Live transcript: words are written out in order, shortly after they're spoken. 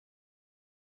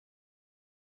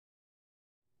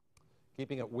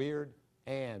keeping it weird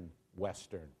and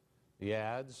Western. The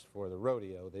ads for the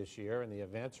rodeo this year and the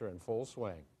events are in full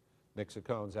swing. Nick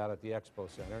Saccone's out at the Expo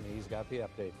Center, and he's got the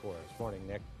update for us. Morning,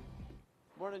 Nick.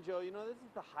 Morning, Joe. You know, this is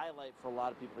the highlight for a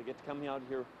lot of people. They get to come out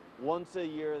here once a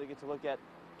year. They get to look at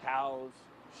cows,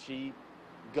 sheep,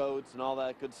 goats, and all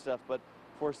that good stuff. But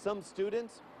for some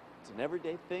students, it's an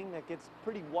everyday thing that gets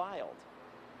pretty wild.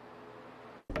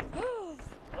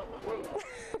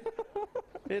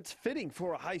 It's fitting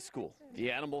for a high school. The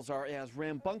animals are as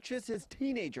rambunctious as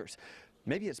teenagers.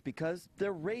 Maybe it's because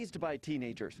they're raised by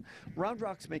teenagers. Round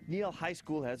Rock's McNeil High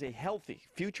School has a healthy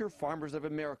Future Farmers of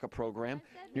America program.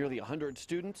 Nearly 100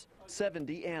 students,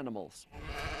 70 animals.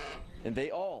 And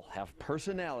they all have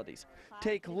personalities.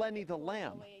 Take Lenny the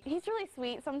lamb. He's really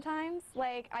sweet sometimes.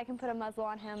 Like, I can put a muzzle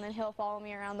on him and he'll follow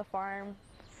me around the farm.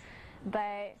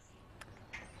 But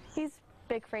he's a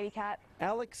big fraidy cat.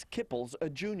 Alex Kipples, a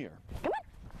junior. Come on.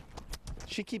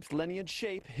 She keeps Lenny in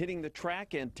shape, hitting the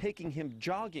track and taking him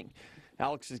jogging.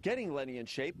 Alex is getting Lenny in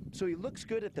shape so he looks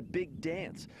good at the big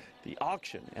dance, the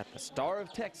auction at the Star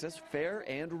of Texas Fair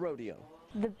and Rodeo.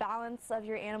 The balance of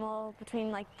your animal between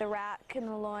like the rack and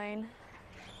the loin,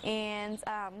 and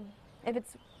if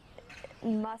it's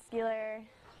muscular,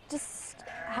 just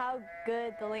how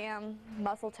good the lamb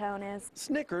muscle tone is.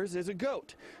 Snickers is a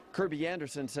goat. Kirby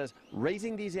Anderson says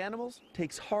raising these animals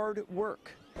takes hard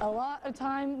work. A lot of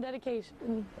time,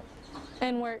 dedication,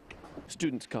 and work.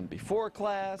 Students come before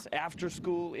class, after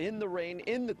school, in the rain,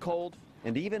 in the cold,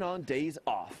 and even on days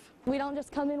off. We don't just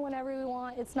come in whenever we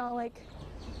want. It's not like,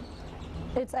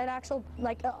 it's an actual,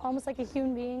 like almost like a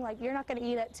human being. Like, you're not going to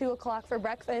eat at 2 o'clock for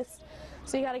breakfast.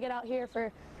 So you got to get out here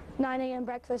for 9 a.m.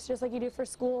 breakfast just like you do for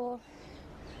school.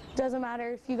 Doesn't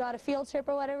matter if you got a field trip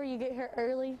or whatever, you get here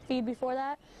early, feed before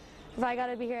that. If I got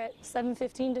to be here at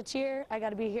 7:15 to cheer, I got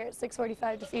to be here at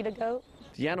 6:45 to feed a goat.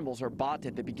 The animals are bought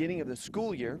at the beginning of the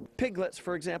school year. Piglets,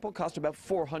 for example, cost about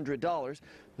 $400.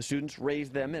 The students raise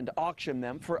them and auction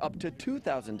them for up to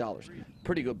 $2,000.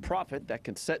 Pretty good profit that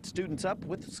can set students up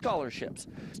with scholarships.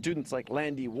 Students like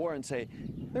Landy Warren say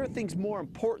there are things more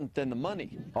important than the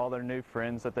money. All their new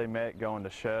friends that they met going to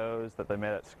shows, that they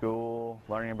met at school,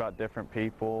 learning about different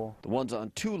people. The ones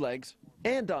on 2 legs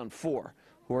and on 4,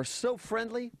 who are so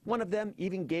friendly, one of them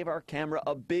even gave our camera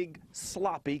a big,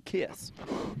 sloppy kiss.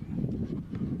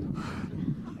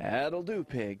 That'll do,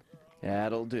 pig.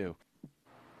 That'll do.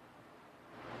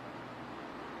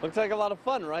 Looks like a lot of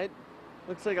fun, right?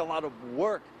 Looks like a lot of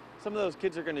work. Some of those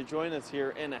kids are going to join us here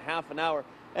in a half an hour.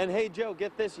 And hey, Joe,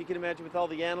 get this. You can imagine with all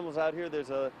the animals out here, there's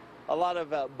a lot of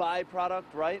byproduct,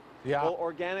 right? Yeah. Well,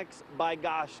 Organics, by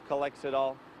gosh, collects it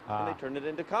all. And they turn it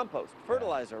into compost,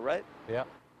 fertilizer, right? Yeah.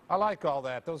 I like all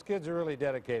that. Those kids are really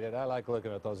dedicated. I like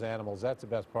looking at those animals. That's the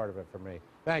best part of it for me.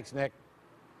 Thanks, Nick.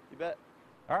 You bet.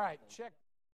 All right, check.